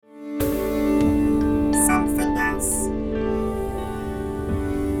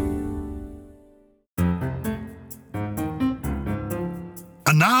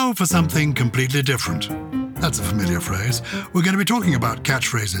now for something completely different. That's a familiar phrase. We're going to be talking about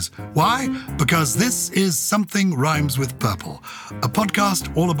catchphrases. Why? Because this is Something Rhymes with Purple, a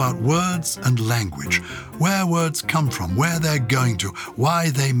podcast all about words and language, where words come from, where they're going to, why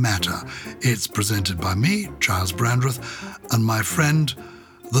they matter. It's presented by me, Giles Brandreth, and my friend,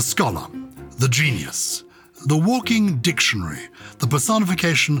 the scholar, the genius, the walking dictionary, the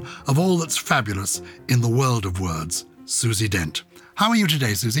personification of all that's fabulous in the world of words, Susie Dent. How are you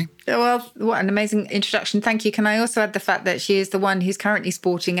today, Susie? Well, what an amazing introduction. Thank you. Can I also add the fact that she is the one who's currently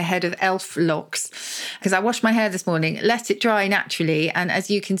sporting a head of elf locks? Because I washed my hair this morning, let it dry naturally. And as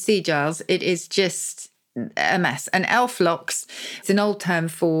you can see, Giles, it is just a mess. And elf locks is an old term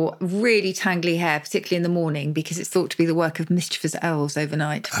for really tangly hair, particularly in the morning, because it's thought to be the work of mischievous elves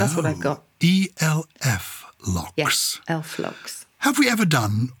overnight. That's what I've got. ELF locks. Yes, elf locks. Have we ever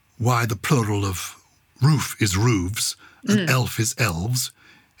done why the plural of roof is roofs and elf is elves?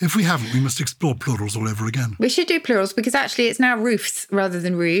 If we haven't, we must explore plurals all over again. We should do plurals because actually it's now roofs rather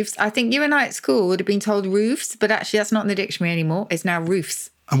than roofs. I think you and I at school would have been told roofs, but actually that's not in the dictionary anymore. It's now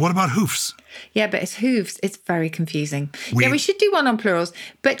roofs. And what about hoofs? Yeah, but it's hooves. It's very confusing. We should do one on plurals.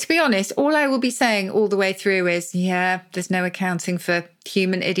 But to be honest, all I will be saying all the way through is, there's no accounting for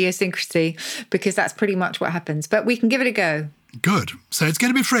human idiosyncrasy because that's pretty much what happens. But we can give it a go. Good. So it's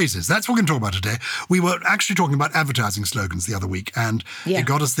going to be phrases. That's what we're going to talk about today. We were actually talking about advertising slogans the other week, and it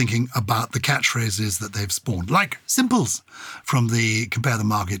got us thinking about the catchphrases that they've spawned, like Simples from the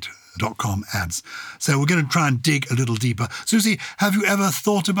CompareTheMarket.com ads. So we're going to try and dig a little deeper. Susie, have you ever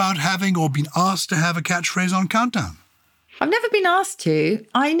thought about having or been asked to have a catchphrase on Countdown? I've never been asked to.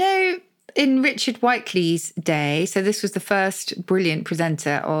 I know in Richard Whiteley's day, so this was the first brilliant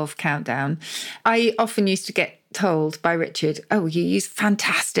presenter of Countdown, I often used to get told by Richard, oh, you use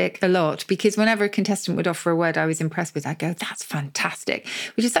fantastic a lot, because whenever a contestant would offer a word I was impressed with, I'd go, that's fantastic,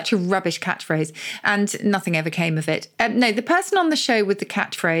 which is such a rubbish catchphrase, and nothing ever came of it. No, the person on the show with the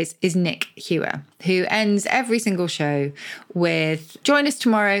catchphrase is Nick Hewer, who ends every single show with, join us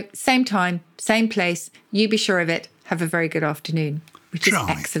tomorrow, same time, same place, you be sure of it, have a very good afternoon, which is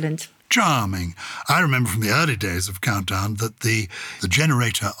excellent. Charming. I remember from the early days of Countdown that the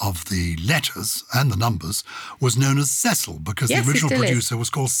generator of the letters and the numbers was known as Cecil, because the original producer was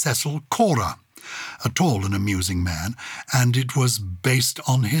called Cecil Cora, a tall and amusing man, and it was based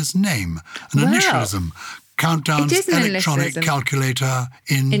on his name, an initialism. Countdown's electronic calculator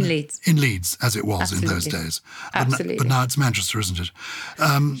in Leeds. In Leeds, as it was in those days. But now it's Manchester, isn't it?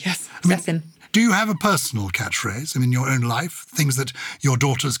 Yes, that's him. Do you have a personal catchphrase in your own life? Things that your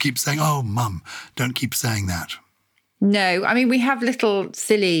daughters keep saying, oh, Mum, don't keep saying that. No, I mean, we have little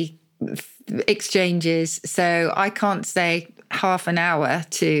silly exchanges. So I can't say half an hour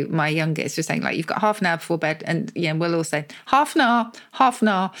to my youngest. We're saying, like, you've got half an hour before bed. And, we'll all say half an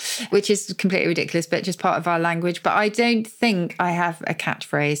hour, which is completely ridiculous, but just part of our language. But I don't think I have a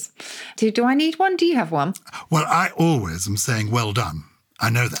catchphrase. Do I need one? Do you have one? Well, I always am saying, well done. I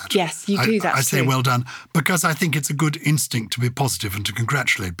know that. Yes, you do that. I say well done because I think it's a good instinct to be positive and to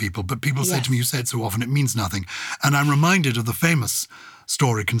congratulate people. But people say to me, you say it so often, it means nothing. And I'm reminded of the famous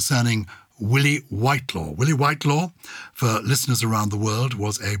story concerning Willie Whitelaw. Willie Whitelaw, for listeners around the world,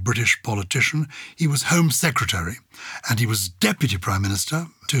 was a British politician. He was Home Secretary and he was Deputy Prime Minister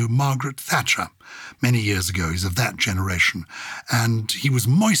to Margaret Thatcher many years ago. He's of that generation. And he was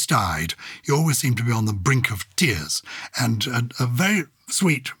moist-eyed. He always seemed to be on the brink of tears. And a very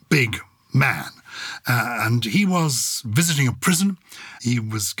sweet, big man. And he was visiting a prison. He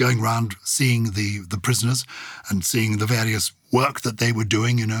was going around seeing the prisoners and seeing the various work that they were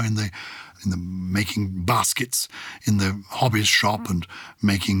doing, in the making baskets in the hobbyist shop and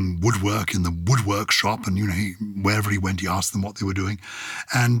making woodwork in the woodwork shop. And, wherever he went, he asked them what they were doing.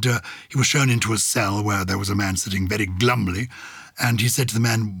 And he was shown into a cell where there was a man sitting very glumly. And he said to the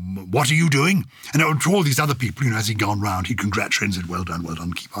man, what are you doing? And to all these other people, as he'd gone round, he congratulated and said, well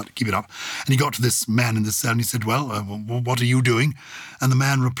done, keep it up. And he got to this man in the cell and he said, well, what are you doing? And the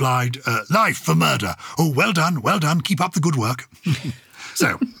man replied, life for murder. Oh, well done, keep up the good work.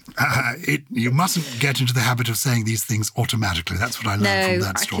 So, you mustn't get into the habit of saying these things automatically. That's what I learned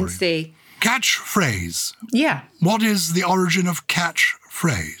from that story. I can see. Catchphrase. Yeah. What is the origin of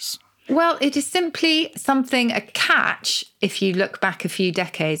catchphrase? Well, it is simply something, a catch, if you look back a few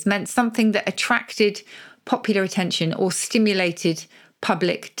decades, meant something that attracted popular attention or stimulated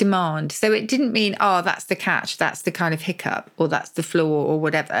public demand. So it didn't mean, oh, that's the catch, that's the kind of hiccup, or that's the flaw, or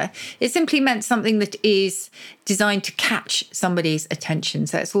whatever. It simply meant something that is designed to catch somebody's attention.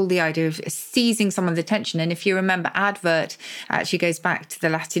 So it's all the idea of seizing someone's attention. And if you remember, advert actually goes back to the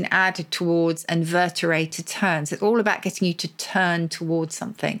Latin ad, towards, and vertere, to turn. So it's all about getting you to turn towards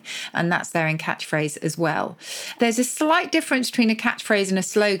something. And that's there in catchphrase as well. There's a slight difference between a catchphrase and a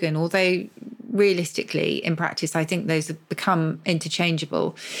slogan, although realistically, in practice, I think those have become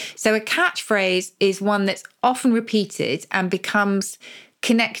interchangeable. So a catchphrase is one that's often repeated and becomes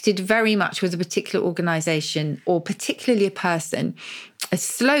connected very much with a particular organisation or particularly a person. A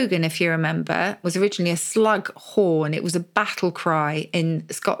slogan, if you remember, was originally a slug horn. It was a battle cry in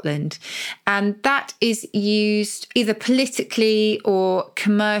Scotland. And that is used either politically or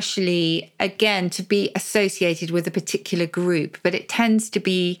commercially, again, to be associated with a particular group. But it tends to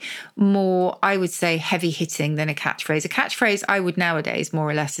be more, I would say, heavy hitting than a catchphrase. A catchphrase I would nowadays more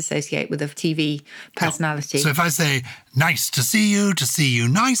or less associate with a TV personality. So if I say, nice to see you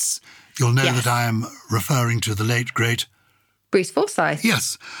nice, you'll know that I am referring to the late, great Bruce Forsyth.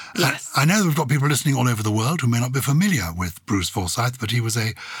 Yes. Yes. I know we've got people listening all over the world who may not be familiar with Bruce Forsyth, but he was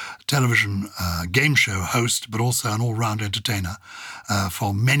a television game show host, but also an all-round entertainer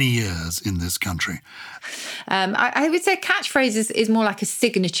for many years in this country. I would say catchphrase is more like a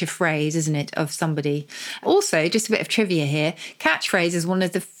signature phrase, isn't it, of somebody. Also, just a bit of trivia here, catchphrase is one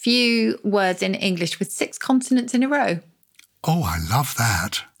of the few words in English with 6 consonants in a row. Oh, I love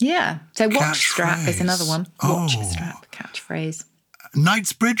that. Yeah. So watch strap is another one. Watch strap, catchphrase.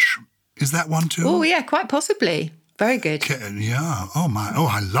 Knightsbridge, is that one too? Oh, yeah, quite possibly. Very good. Yeah. Oh, my. Oh,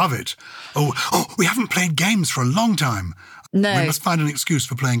 I love it. Oh, we haven't played games for a long time. No. We must find an excuse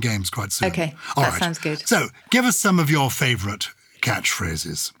for playing games quite soon. Okay, all that right. sounds good. So, give us some of your favourite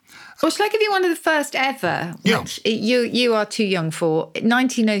catchphrases. Or shall I give you one of the first ever, which you are too young for,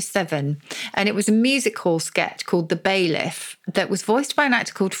 1907. And it was a music hall sketch called The Bailiff that was voiced by an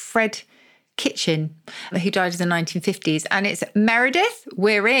actor called Fred Kitchen, who died in the 1950s. And it's Meredith,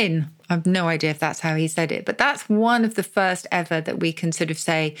 we're in. I have no idea if that's how he said it, but that's one of the first ever that we can sort of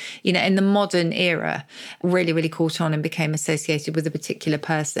say, you know, in the modern era, really, really caught on and became associated with a particular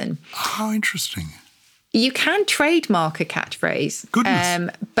person. How interesting. You can trademark a catchphrase,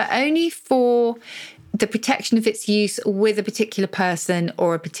 but only for the protection of its use with a particular person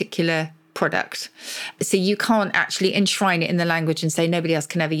or a particular product. So you can't actually enshrine it in the language and say nobody else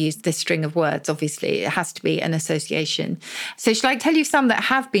can ever use this string of words. Obviously, it has to be an association. So shall I tell you some that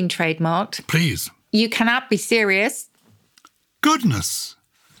have been trademarked? Please. You cannot be serious. Goodness.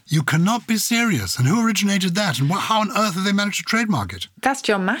 You cannot be serious. And who originated that? And how on earth have they managed to trademark it? That's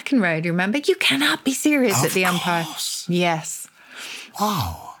John McEnroe, do you remember? You cannot be serious at the umpire. Yes.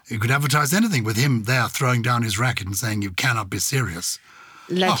 Wow. You could advertise anything with him there throwing down his racket and saying you cannot be serious.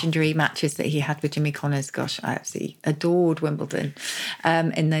 Legendary matches that he had with Jimmy Connors. Gosh, I absolutely adored Wimbledon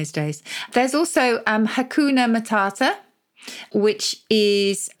in those days. There's also Hakuna Matata, which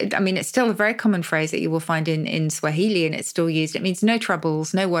is, I mean, it's still a very common phrase that you will find in Swahili, and it's still used. It means no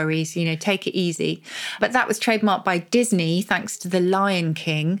troubles, no worries, you know, take it easy. But that was trademarked by Disney thanks to The Lion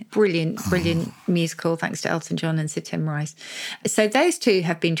King. Brilliant musical, thanks to Elton John and Sir Tim Rice. So those two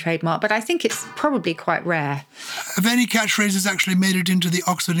have been trademarked, but I think it's probably quite rare. Have any catchphrases actually made it into the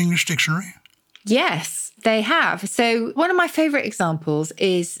Oxford English Dictionary? Yes, they have. So one of my favourite examples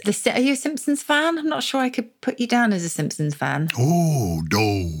is, are you a Simpsons fan? I'm not sure I could put you down as a Simpsons fan. Oh,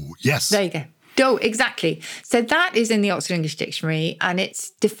 do. Yes. There you go. Do, exactly. So that is in the Oxford English Dictionary, and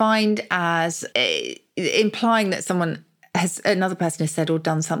it's defined as implying that another person has said or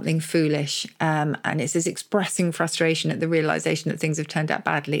done something foolish, and it says expressing frustration at the realisation that things have turned out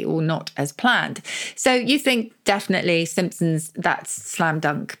badly or not as planned. So you think definitely Simpsons, that's slam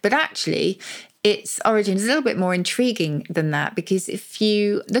dunk. But actually, its origin is a little bit more intriguing than that, because if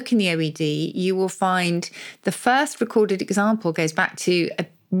you look in the OED, you will find the first recorded example goes back to a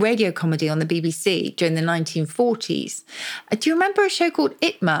radio comedy on the BBC during the 1940s. Do you remember a show called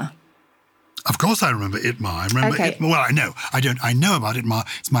Itmar? Of course I remember Itmar. I remember Itmar. Well, I know. I know about Itmar.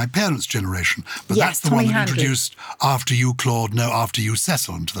 It's my parents' generation. But yes, that's the Tommy one that Handley introduced After You, Claude, no, After You,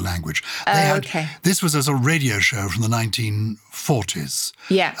 Cecil into the language. This was as a radio show from the 1940s.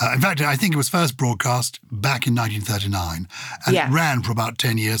 Yeah. In fact, I think it was first broadcast back in 1939. And it ran for about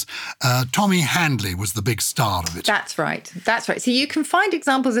 10 years. Tommy Handley was the big star of it. That's right. So you can find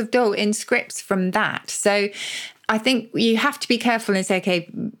examples of do in scripts from that. So I think you have to be careful and say, okay,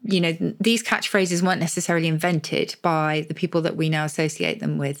 these catchphrases weren't necessarily invented by the people that we now associate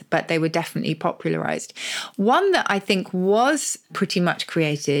them with, but they were definitely popularized. One that I think was pretty much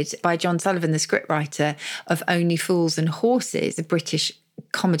created by John Sullivan, the scriptwriter of Only Fools and Horses, a British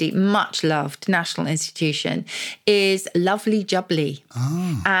comedy, much loved national institution, is Lovely Jubbly.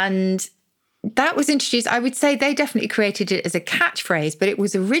 Oh. And that was introduced, I would say they definitely created it as a catchphrase, but it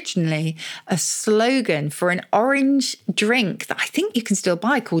was originally a slogan for an orange drink that I think you can still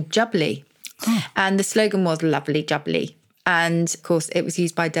buy called Jubbly. Oh. And the slogan was Lovely Jubbly. And of course, it was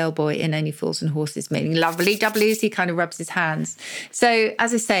used by Del Boy in Only Fools and Horses, meaning lovely jubbly as he kind of rubs his hands. So,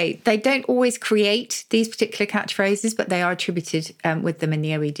 as I say, they don't always create these particular catchphrases, but they are attributed with them in the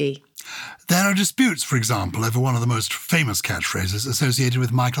OED. There are disputes, for example, over one of the most famous catchphrases associated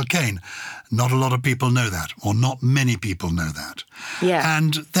with Michael Caine. Not a lot of people know that, or not many people know that. Yeah.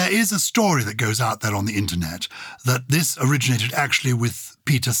 And there is a story that goes out there on the internet that this originated actually with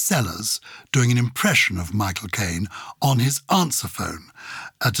Peter Sellers doing an impression of Michael Caine on his answer phone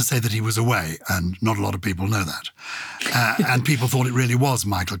to say that he was away, and not a lot of people know that. And people thought it really was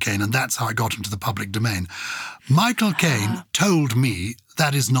Michael Caine, and that's how it got into the public domain. Michael Caine told me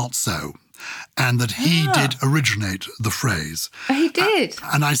that is not so, and that he did originate the phrase. He did.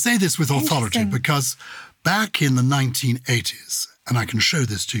 And I say this with authority because back in the 1980s, and I can show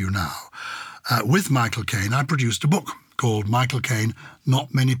this to you now, with Michael Caine, I produced a book called Michael Caine,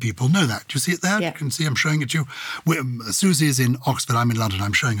 Not Many People Know That. Do you see it there? Yeah. You can see I'm showing it to you. Susie is in Oxford, I'm in London,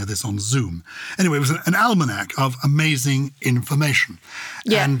 I'm showing her this on Zoom. Anyway, it was an almanac of amazing information.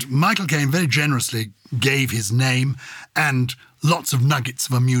 Yeah. And Michael Caine very generously gave his name and lots of nuggets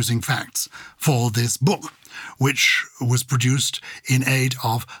of amusing facts for this book, which was produced in aid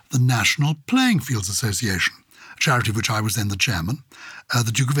of the National Playing Fields Association, a charity of which I was then the chairman.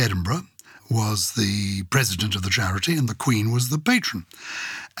 The Duke of Edinburgh was the president of the charity and the Queen was the patron.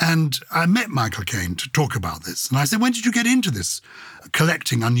 And I met Michael Caine to talk about this. And I said, when did you get into this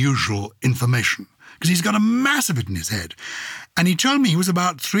collecting unusual information? Because he's got a mass of it in his head. And he told me he was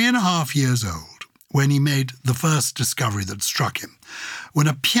about 3.5 years old when he made the first discovery that struck him, when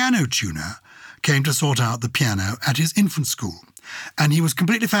a piano tuner came to sort out the piano at his infant school. And he was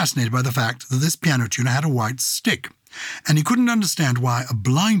completely fascinated by the fact that this piano tuner had a white stick. And he couldn't understand why a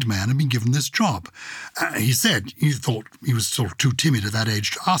blind man had been given this job. He said he thought he was sort of too timid at that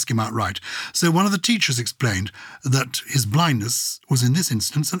age to ask him outright. So one of the teachers explained that his blindness was in this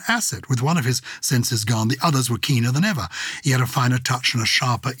instance an asset. With one of his senses gone, the others were keener than ever. He had a finer touch and a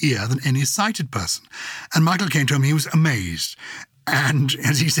sharper ear than any sighted person. And Michael Caine told me he was amazed. And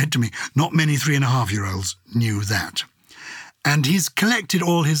as he said to me, not many 3.5-year-olds knew that. And he's collected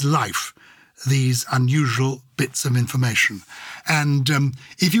all his life these unusual bits of information. And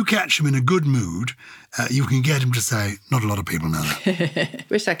if you catch him in a good mood, you can get him to say, not a lot of people know that.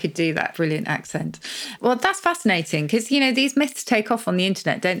 Wish I could do that brilliant accent. Well, that's fascinating because, these myths take off on the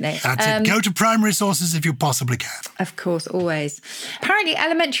internet, don't they? That's it. Go to primary sources if you possibly can. Of course, always. Apparently,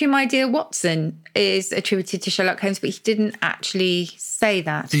 Elementary My Dear Watson is attributed to Sherlock Holmes, but he didn't actually say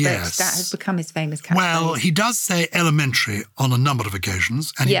that. Yes. But that has become his famous catchphrase. Well, he does say elementary on a number of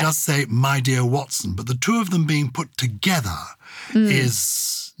occasions, and he does say My Dear Watson, but the two of them being put together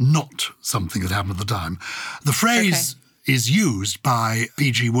is not something that happened at the time. The phrase is used by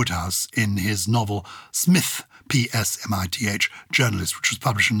P.G. Wodehouse in his novel Smith, P-S-M-I-T-H, Journalist, which was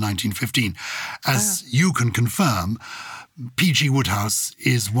published in 1915. As you can confirm, P.G. Wodehouse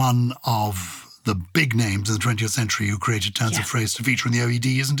is one of the big names in the 20th century who created turns of phrase to feature in the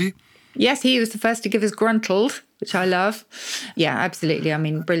OED, isn't he? Yes, he was the first to give us gruntled, which I love. Yeah, absolutely. I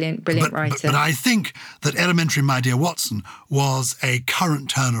mean, brilliant writer. But I think that Elementary My Dear Watson was a current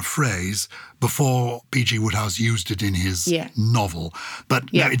turn of phrase before P.G. Wodehouse used it in his novel.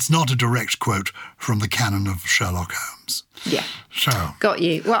 But no, it's not a direct quote from the canon of Sherlock Holmes. Yeah. So. Got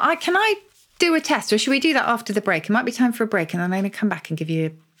you. Well, can I do a test, or should we do that after the break? It might be time for a break, and then I'm going to come back and give you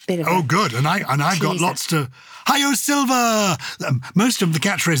a bit of good. And I've got lots to... Hi-yo, Silver! Most of the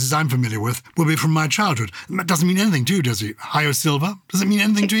catchphrases I'm familiar with will be from my childhood. That doesn't mean anything to you, does it? Hi-yo, Silver? Does it mean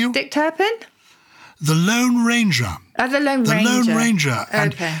anything to you? Dick Turpin? The Lone Ranger. The Lone Ranger. The Lone Ranger.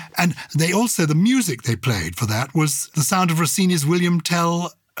 Okay. And they also, the music they played for that was the sound of Rossini's William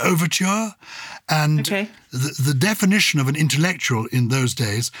Tell Overture. And the definition of an intellectual in those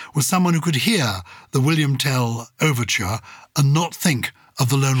days was someone who could hear the William Tell Overture and not think of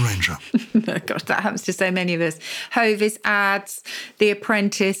the Lone Ranger. Gosh, that happens to so many of us. Hovis ads, The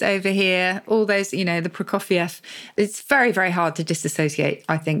Apprentice over here, all those, the Prokofiev. It's very, very hard to disassociate,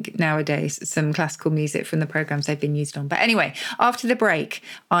 I think, nowadays, some classical music from the programmes they've been used on. But anyway, after the break,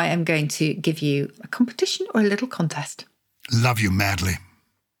 I am going to give you a competition or a little contest. Love You Madly.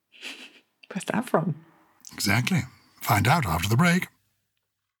 Where's that from? Exactly. Find out after the break.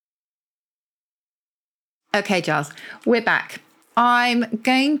 Okay, Giles, we're back. I'm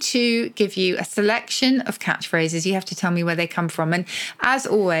going to give you a selection of catchphrases. You have to tell me where they come from. And as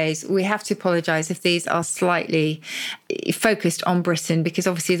always, we have to apologise if these are slightly focused on Britain, because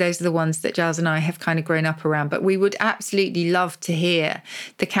obviously those are the ones that Giles and I have kind of grown up around. But we would absolutely love to hear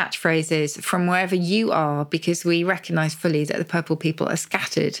the catchphrases from wherever you are, because we recognise fully that the purple people are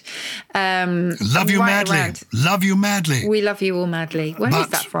scattered. Love you madly. Around. Love you madly. We love you all madly. Where is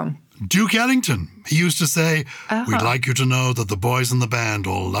that from? Duke Ellington. He used to say, We'd like you to know that the boys in the band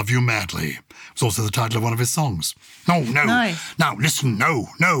all love you madly. It's also the title of one of his songs. No. Nice. Now, listen,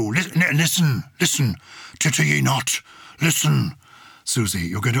 listen. Titter ye not. Listen. Susie,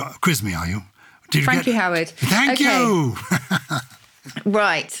 you're going to quiz me, are you? Frankie Howard. Thank you.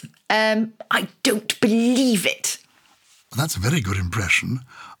 Right. I don't believe it. That's a very good impression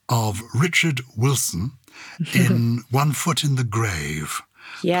of Richard Wilson in One Foot in the Grave.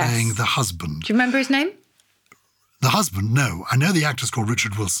 Yes. Playing the husband. Do you remember his name? The husband, no. I know the actor's called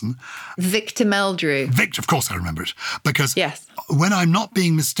Richard Wilson. Victor Meldrew. Victor, of course I remember it. Because yes. When I'm not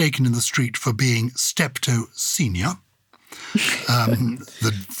being mistaken in the street for being Steptoe Senior,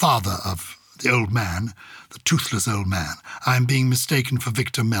 the father of the old man, the toothless old man, I'm being mistaken for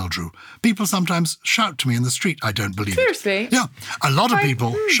Victor Meldrew. People sometimes shout to me in the street, I don't believe Seriously? it. Yeah. A lot of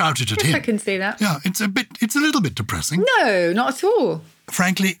people shouted at him. I can see that. Yeah, it's a little bit depressing. No, not at all.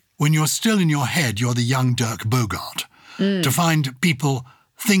 Frankly, when you're still in your head, you're the young Dirk Bogarde. To find people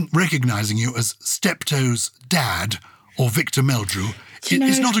recognising you as Steptoe's dad or Victor Meldrew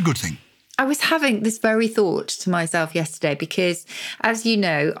is not a good thing. I was having this very thought to myself yesterday because, as you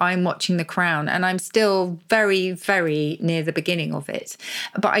know, I'm watching The Crown and I'm still very, very near the beginning of it.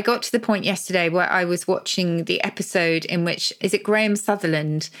 But I got to the point yesterday where I was watching the episode in which, is it Graham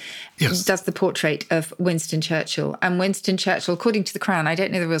Sutherland does the portrait of Winston Churchill. And Winston Churchill, according to The Crown, I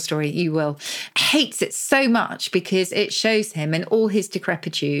don't know the real story, you will, hates it so much because it shows him in all his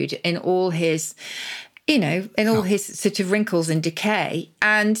decrepitude, in all his... in all his sort of wrinkles and decay.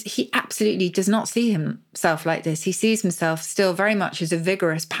 And he absolutely does not see himself like this. He sees himself still very much as a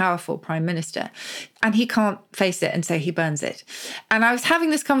vigorous, powerful prime minister. And he can't face it, and so he burns it. And I was having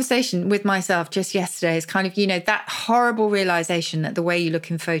this conversation with myself just yesterday as kind of, that horrible realization that the way you look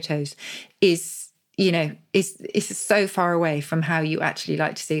in photos is so far away from how you actually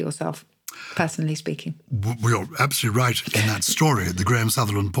like to see yourself. Personally speaking. Well, you're absolutely right in that story, the Graham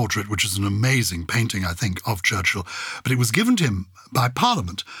Sutherland portrait, which is an amazing painting, I think, of Churchill. But it was given to him by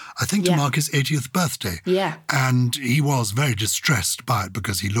Parliament, I think, to mark his 80th birthday. Yeah. And he was very distressed by it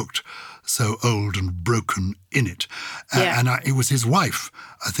because he looked so old and broken in it. And it was his wife,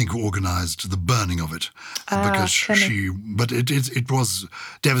 I think, who organised the burning of it. Because but it was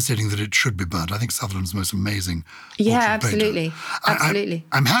devastating that it should be burnt. I think Sutherland's the most amazing portrait absolutely. painter. Absolutely.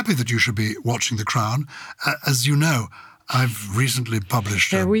 I'm happy that you should be watching The Crown. As you know, I've recently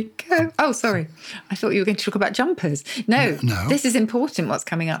published... Here we go. Oh, sorry. I thought you were going to talk about jumpers. No, this is important, what's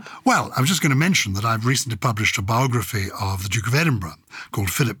coming up. Well, I was just going to mention that I've recently published a biography of the Duke of Edinburgh called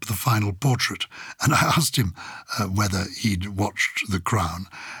Philip the Final Portrait. And I asked him whether he'd watched The Crown.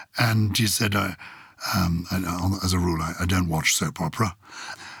 And he said, as a rule, I don't watch soap opera.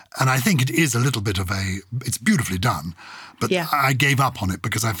 And I think it is a little bit of it's beautifully done, but I gave up on it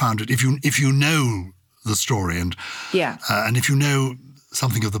because I found it, if you know the story and if you know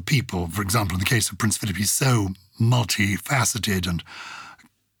something of the people, for example, in the case of Prince Philip, he's so multifaceted and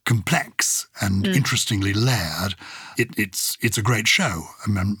complex and interestingly layered. It's a great show,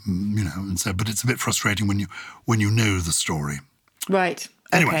 but it's a bit frustrating when you know the story. Right.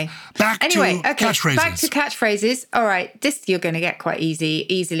 Anyway, back to catchphrases. Back to catchphrases. All right, this you're going to get quite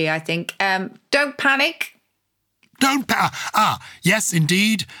easily, I think. Don't panic. Yes,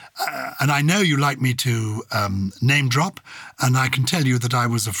 indeed. And I know you like me to name drop, and I can tell you that I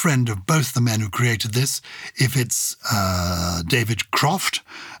was a friend of both the men who created this. If it's David Croft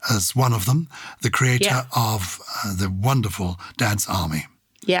as one of them, the creator of the wonderful Dad's Army.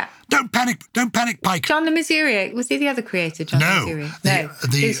 Yeah. Don't panic, Pike. John Le Mesurier. Was he the other creator, John Le Mesurier? No.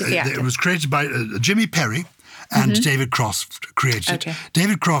 It was created by Jimmy Perry and David Croft created it.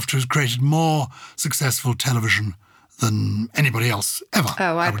 David Croft has created more successful television than anybody else ever,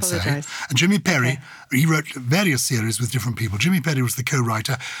 Oh, I would say. apologise. And Jimmy Perry, he wrote various series with different people. Jimmy Perry was the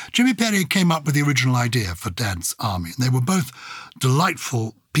co-writer. Jimmy Perry came up with the original idea for Dad's Army. And they were both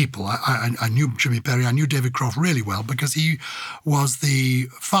delightful people. I knew Jimmy Perry, I knew David Croft really well because he was the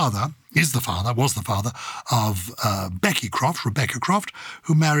father of Becky Croft, Rebecca Croft,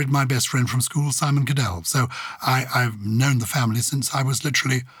 who married my best friend from school, Simon Cadell. So I've known the family since I was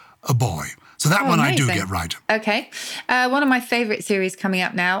literally a boy. So that one amazing. I do get right. Okay. One of my favourite series coming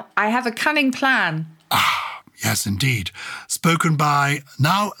up now, I Have a Cunning Plan. Yes, indeed. Spoken by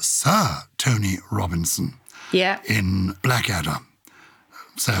now Sir Tony Robinson in Blackadder.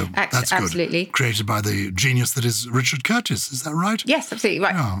 So that's good. Absolutely. Created by the genius that is Richard Curtis, is that right? Yes, absolutely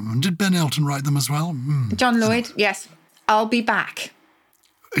right. Oh, and did Ben Elton write them as well? John Lloyd, yes. I'll be back.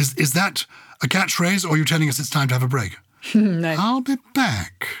 Is that a catchphrase, or are you telling us it's time to have a break? No. I'll be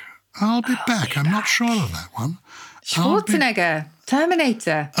back. I'm not sure of that one. Schwarzenegger,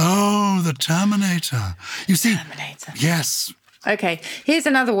 Terminator. Oh, the Terminator. You see, Terminator. Yes. Okay, here's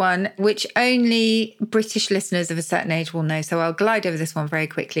another one which only British listeners of a certain age will know, so I'll glide over this one very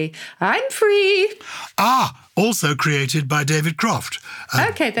quickly. I'm free. Also created by David Croft.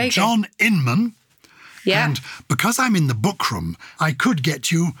 Okay, there you go. John Inman. Yeah. And because I'm in the book room, I could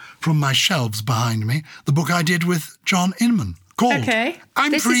get you from my shelves behind me the book I did with John Inman called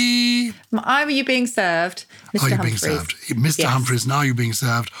I'm Free. Are You Being Served? Mr. Are You Humphreys. Being Served? Mr. Humphreys and Are You Being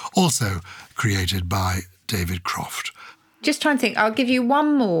Served? Also created by David Croft. Just trying to think. I'll give you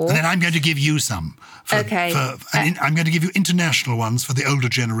one more. And then I'm going to give you some. I'm going to give you international ones for the older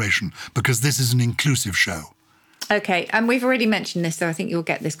generation because this is an inclusive show. Okay, and we've already mentioned this, so I think you'll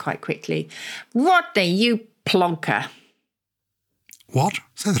get this quite quickly. Rodney, you plonker. What?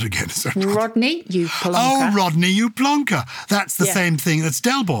 Say that again. Rodney, you plonker. Oh, Rodney, you plonker. That's the same thing. That's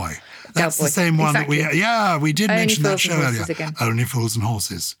Del Boy. That's the same one that we did mention that show earlier. Again. Only Fools and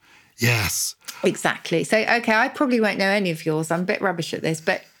Horses. Yes. Exactly. So, okay, I probably won't know any of yours. I'm a bit rubbish at this,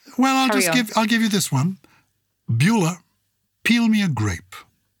 but well, I'll give you this one. Beulah, peel me a grape.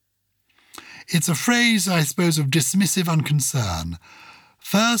 It's a phrase, I suppose, of dismissive unconcern.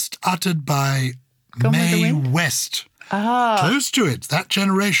 First uttered by Mae West. Close to it, that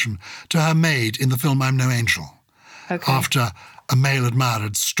generation, to her maid in the film I'm No Angel. Okay. After a male admirer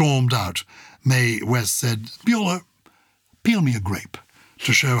had stormed out, Mae West said, Beulah, peel me a grape,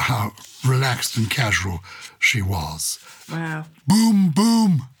 to show how relaxed and casual she was. Wow. Boom,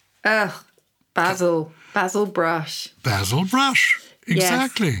 boom. Ugh, Basil Brush. Basil Brush,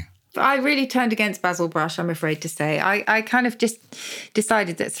 exactly. Yes. I really turned against Basil Brush, I'm afraid to say. I kind of just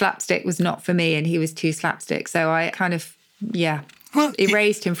decided that slapstick was not for me and he was too slapstick. So I kind of,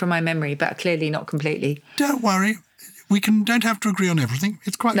 erased him from my memory, but clearly not completely. Don't worry. Don't have to agree on everything.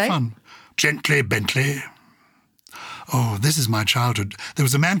 It's quite fun. Gently, Bentley. Oh, this is my childhood. There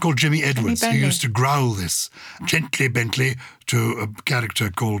was a man called Jimmy Edwards who used to growl this. Gently, Bentley, to a character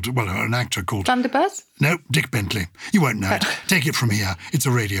called, an actor called... Thunderbirds? No, Dick Bentley. You won't know it. Take it from here. It's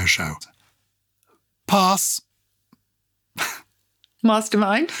a radio show. Pass.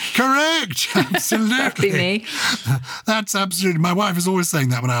 Mastermind? Correct. Absolutely. That'd be me. That's absolutely... My wife is always saying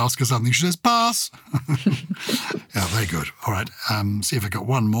that when I ask her something. She says, pass. Yeah, very good. All right. See if I got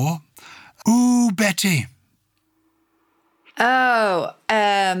one more. Ooh, Betty. Oh,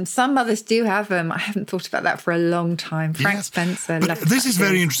 some mothers do have them. I haven't thought about that for a long time. Frank Spencer. But this is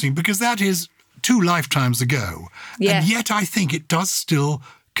very interesting because that is 2 lifetimes ago. Yes. And yet I think it does still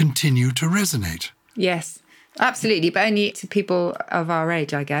continue to resonate. Yes, absolutely. But only to people of our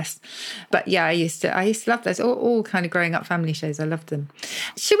age, I guess. But yeah, I used to love those. All kind of growing up family shows. I loved them.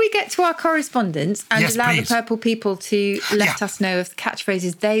 Should we get to our correspondence and allow the Purple people to let us know of the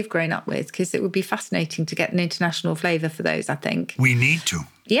catchphrases they've grown up with? Because it would be fascinating to get an international flavour for those, I think. We need to.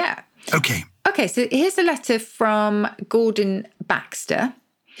 Yeah. Okay. Okay, so here's a letter from Gordon Baxter,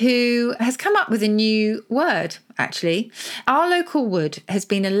 who has come up with a new word, actually. Our local wood has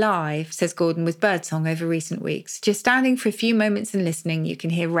been alive, says Gordon, with birdsong over recent weeks. Just standing for a few moments and listening, you can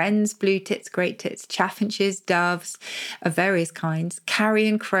hear wrens, blue tits, great tits, chaffinches, doves of various kinds,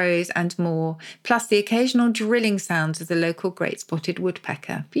 carrion crows and more, plus the occasional drilling sounds of the local great-spotted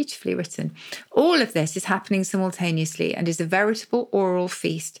woodpecker. Beautifully written. All of this is happening simultaneously and is a veritable oral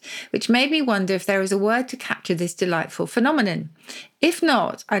feast, which made me wonder if there is a word to capture this delightful phenomenon. If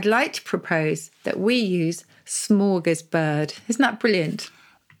not, I'd like to propose that we use smorgasbord. Isn't that brilliant?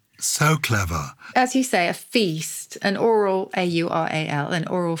 So clever. As you say, a feast, an oral, A-U-R-A-L, an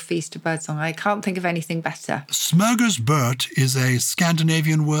oral feast of birdsong. I can't think of anything better. Smorgasbord is a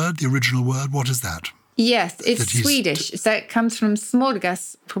Scandinavian word, the original word. What is that? Yes, it's Swedish. So it comes from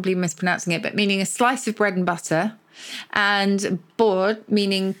smörgås, probably mispronouncing it, but meaning a slice of bread and butter, and bord,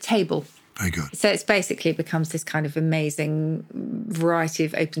 meaning table. Very good. So it's basically becomes this kind of amazing variety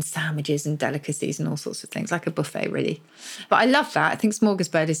of open sandwiches and delicacies and all sorts of things, like a buffet, really. But I love that. I think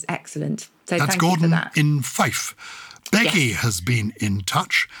smorgasbord is excellent. So that's thank Gordon you for that. in Fife. Becky has been in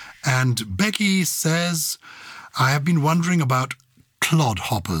touch, and Becky says, I have been wondering about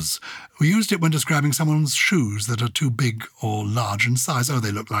clodhoppers. We used it when describing someone's shoes that are too big or large in size. Oh,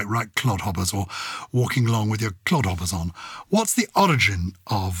 they look like right clodhoppers, or walking along with your clodhoppers on. What's the origin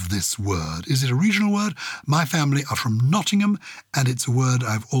of this word? Is it a regional word? My family are from Nottingham, and it's a word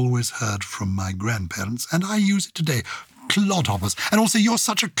I've always heard from my grandparents, and I use it today. Clodhoppers. And also, you're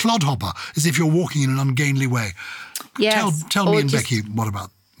such a clodhopper, as if you're walking in an ungainly way. Yes. Tell me and Becky, what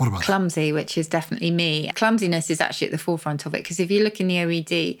about clumsy, which is definitely me. Clumsiness is actually at the forefront of it, because if you look in the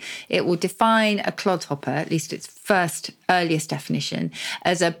OED, it will define a clodhopper, at least its earliest definition,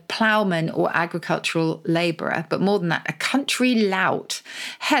 as a ploughman or agricultural labourer, but more than that, a country lout.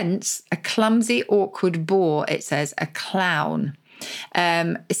 Hence, a clumsy, awkward bore, it says, a clown.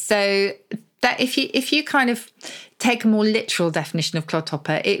 So that if you kind of take a more literal definition of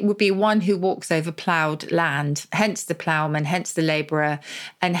clodhopper, it would be one who walks over ploughed land, hence the ploughman, hence the labourer,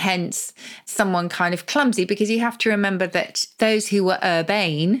 and hence someone kind of clumsy, because you have to remember that those who were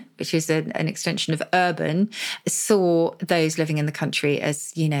urbane, which is an extension of urban, saw those living in the country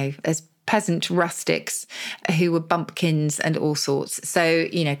as, as peasant rustics who were bumpkins and all sorts. So,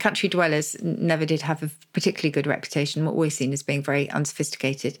 country dwellers never did have a particularly good reputation, were always seen as being very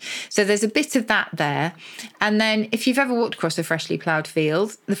unsophisticated. So there's a bit of that there. And then if you've ever walked across a freshly ploughed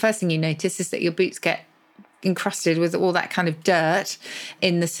field, the first thing you notice is that your boots get encrusted with all that kind of dirt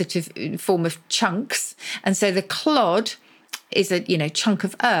in the sort of form of chunks. And so the clod is a chunk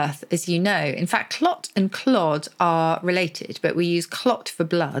of earth, as you know. In fact, clot and clod are related, but we use clot for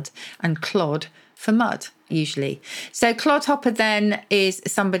blood and clod for mud, usually. So clodhopper then is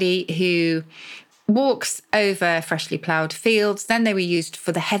somebody who walks over freshly ploughed fields. Then they were used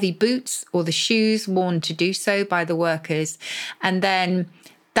for the heavy boots or the shoes worn to do so by the workers. And then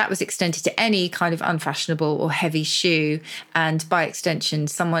that was extended to any kind of unfashionable or heavy shoe. And by extension,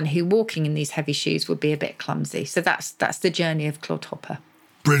 someone who walking in these heavy shoes would be a bit clumsy. So that's the journey of clodhopper.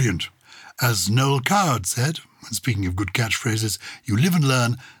 Brilliant. As Noel Coward said, when speaking of good catchphrases, you live and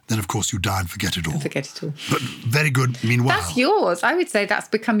learn, then of course you die and forget it all. Forget it all. But very good, meanwhile. That's yours. I would say that's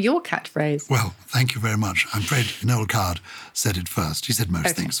become your catchphrase. Well, thank you very much. I'm afraid Noel Coward said it first. He said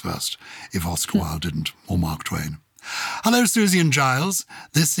most things first, if Oscar Wilde didn't, or Mark Twain. Hello, Susie and Giles.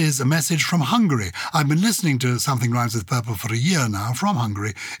 This is a message from Hungary. I've been listening to Something Rhymes with Purple for a year now from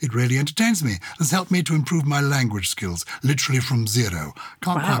Hungary. It really entertains me. It's helped me to improve my language skills, literally from zero.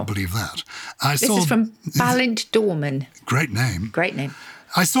 Can't quite believe that. This is from Balint Dorman. Great name. Great name.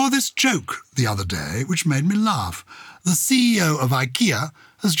 I saw this joke the other day, which made me laugh. The CEO of IKEA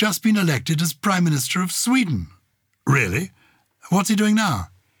has just been elected as Prime Minister of Sweden. Really? What's he doing now?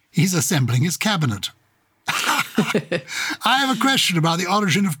 He's assembling his cabinet. I have a question about the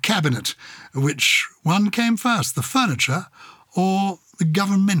origin of cabinet. Which one came first, the furniture or the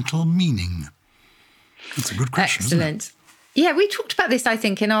governmental meaning? That's a good question. Excellent. Isn't it? Yeah, we talked about this, I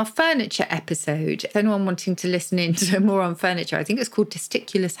think, in our furniture episode. If anyone wanting to listen in to more on furniture, I think it's called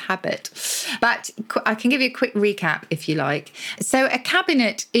Testiculous Habit. But I can give you a quick recap if you like. So a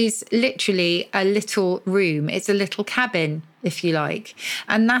cabinet is literally a little room. It's a little cabin, if you like.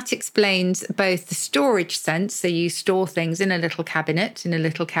 And that explains both the storage sense, so you store things in a little cabinet, in a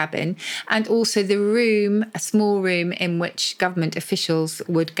little cabin, and also the room, a small room in which government officials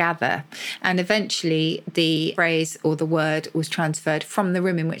would gather. And eventually the phrase or the word was transferred from the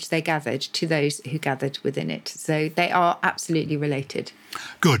room in which they gathered to those who gathered within it. So they are absolutely related.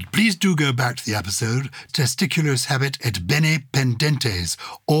 Good. Please do go back to the episode, Testiculous Habit et Bene Pendentes.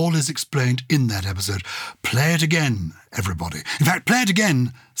 All is explained in that episode. Play it again, everybody. In fact, play it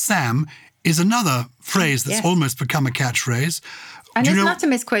again, Sam, is another phrase that's almost become a catchphrase. And it's not a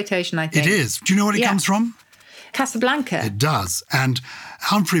misquotation, I think. It is. Do you know what it comes from? Casablanca. It does. And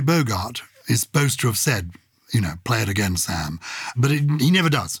Humphrey Bogart is supposed to have said, play it again, Sam. But he never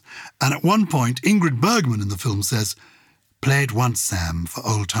does. And at one point, Ingrid Bergman in the film says, play it once, Sam, for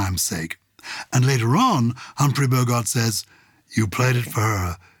old time's sake. And later on, Humphrey Bogart says, you played it for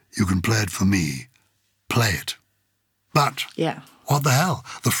her, you can play it for me. Play it. But what the hell?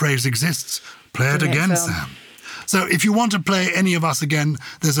 The phrase exists. Play it again, Sam. So if you want to play any of us again,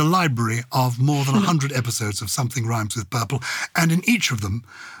 there's a library of more than 100 episodes of Something Rhymes with Purple. And in each of them,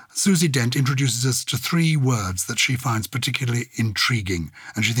 Susie Dent introduces us to 3 words that she finds particularly intriguing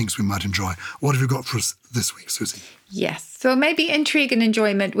and she thinks we might enjoy. What have you got for us this week, Susie? Yes. So maybe intrigue and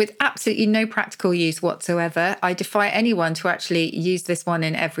enjoyment with absolutely no practical use whatsoever. I defy anyone to actually use this one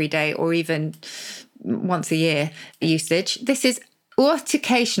in everyday or even once a year usage. This is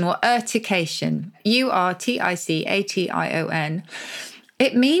urtication or urtication. urtication.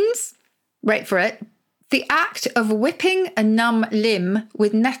 It means, wait for it, the act of whipping a numb limb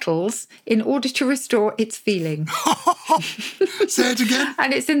with nettles in order to restore its feeling. Say it again.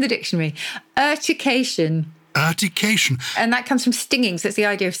 And it's in the dictionary. Urtication. Urtication. And that comes from stinging. So it's the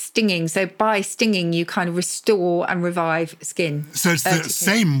idea of stinging. So by stinging, you kind of restore and revive skin. So it's the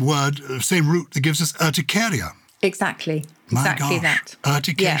same word, same root that gives us urticaria. Exactly. My Exactly gosh. that.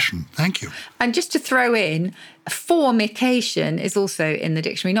 Urtication. Yeah. Thank you. And just to throw in, formication is also in the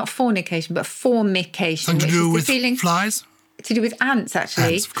dictionary. Not fornication, but formication. Something to do with feeling, flies? to do with ants,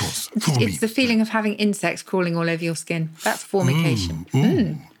 actually. Ants, of course. It's the feeling of having insects crawling all over your skin. That's formication.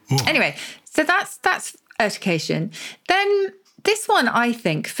 Ooh. Anyway, so that's urtication. Then this one, I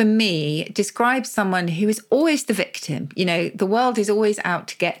think, for me, describes someone who is always the victim. You know, the world is always out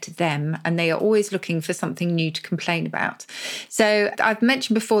to get them and they are always looking for something new to complain about. So I've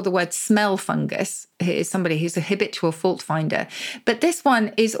mentioned before the word smell fungus is somebody who's a habitual fault finder. But this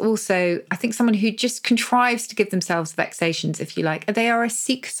one is also, I think, someone who just contrives to give themselves vexations, if you like. They are a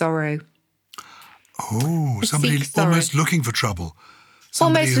seek sorrow. Oh, somebody almost looking for trouble.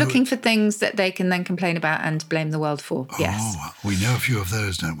 Almost looking for things that they can then complain about and blame the world for. Yes. Oh, we know a few of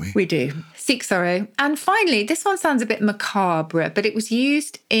those, don't we? We do. Seek sorrow. And finally, this one sounds a bit macabre, but it was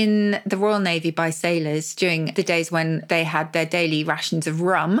used in the Royal Navy by sailors during the days when they had their daily rations of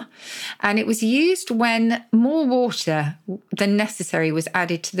rum. And it was used when more water than necessary was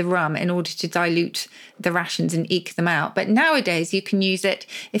added to the rum in order to dilute the rations and eke them out. But nowadays, you can use it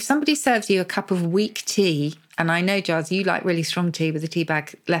if somebody serves you a cup of weak tea. And I know, Giles, you like really strong tea with the tea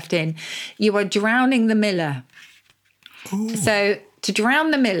bag left in. You are drowning the miller. Ooh. So to drown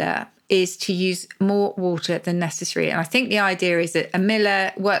the miller is to use more water than necessary. And I think the idea is that a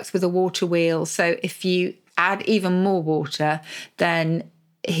miller works with a water wheel. So if you add even more water, then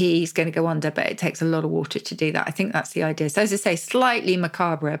he's going to go under, but it takes a lot of water to do that. I think that's the idea. So as I say, slightly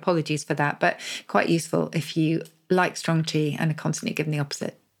macabre, apologies for that, but quite useful if you like strong tea and are constantly given the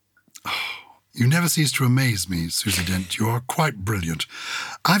opposite. You never cease to amaze me, Susie Dent. You are quite brilliant.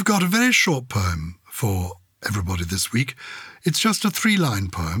 I've got a very short poem for everybody this week. It's just a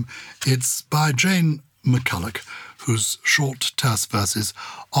 3-line poem. It's by Jane McCulloch, whose short, terse verses,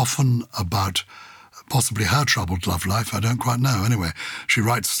 often about possibly her troubled love life. I don't quite know. Anyway, she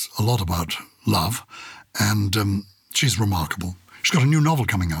writes a lot about love, and she's remarkable. She's got a new novel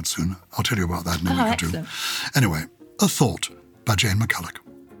coming out soon. I'll tell you about that in a week or two. Anyway, A Thought by Jane McCulloch.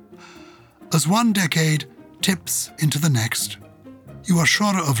 As one decade tips into the next, you are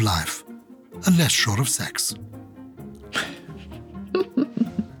surer of life and less sure of sex.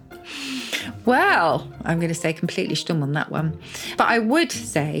 Well, I'm going to say completely stumm on that one. But I would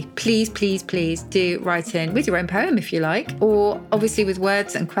say, please, please, please do write in with your own poem if you like, or obviously with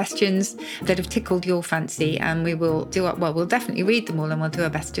words and questions that have tickled your fancy. And we will we'll definitely read them all and we'll do our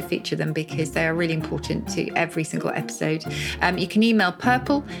best to feature them because they are really important to every single episode. You can email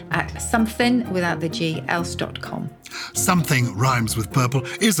purple@something.com. Something Rhymes with Purple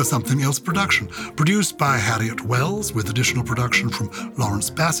is a Something Else production, produced by Harriet Wells, with additional production from Lawrence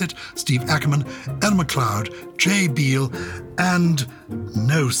Bassett, Steve Ackerman, Elle MacLeod, Jay Beale, and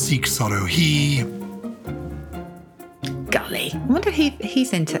no Seek Sorrow. Golly, I wonder if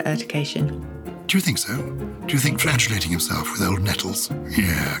he's into urtication. Do you think so? Do you think flagellating himself with old nettles?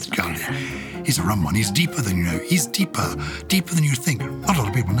 Yeah, golly. He's a rum one. He's deeper than you know. He's deeper than you think. Not a lot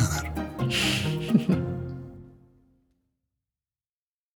of people know that.